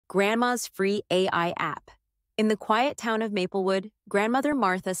Grandma's free AI app. In the quiet town of Maplewood, Grandmother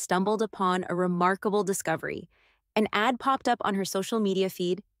Martha stumbled upon a remarkable discovery. An ad popped up on her social media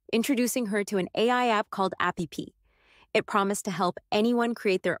feed introducing her to an AI app called Appy Pie. It promised to help anyone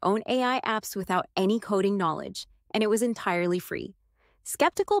create their own AI apps without any coding knowledge, and it was entirely free.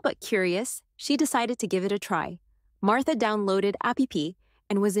 Skeptical but curious, she decided to give it a try. Martha downloaded Appy Pie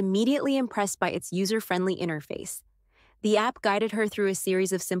and was immediately impressed by its user-friendly interface. The app guided her through a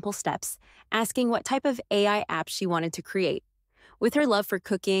series of simple steps, asking what type of AI app she wanted to create. With her love for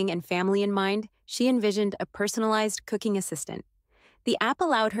cooking and family in mind, she envisioned a personalized cooking assistant. The app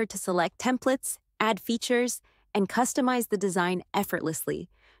allowed her to select templates, add features, and customize the design effortlessly,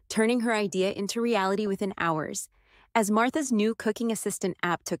 turning her idea into reality within hours. As Martha's new cooking assistant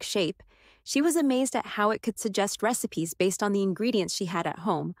app took shape, she was amazed at how it could suggest recipes based on the ingredients she had at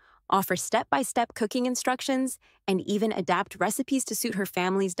home, offer step-by-step cooking instructions, and even adapt recipes to suit her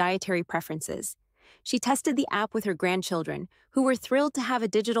family's dietary preferences. She tested the app with her grandchildren, who were thrilled to have a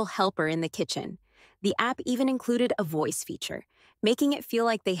digital helper in the kitchen. The app even included a voice feature, making it feel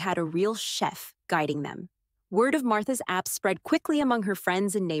like they had a real chef guiding them. Word of Martha's app spread quickly among her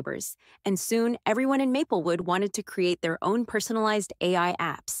friends and neighbors, and soon everyone in Maplewood wanted to create their own personalized AI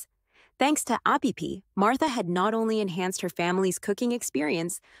apps. Thanks to Appy Pie, Martha had not only enhanced her family's cooking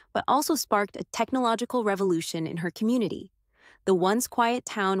experience, but also sparked a technological revolution in her community. The once quiet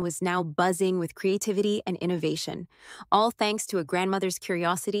town was now buzzing with creativity and innovation, all thanks to a grandmother's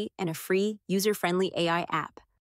curiosity and a free, user-friendly AI app.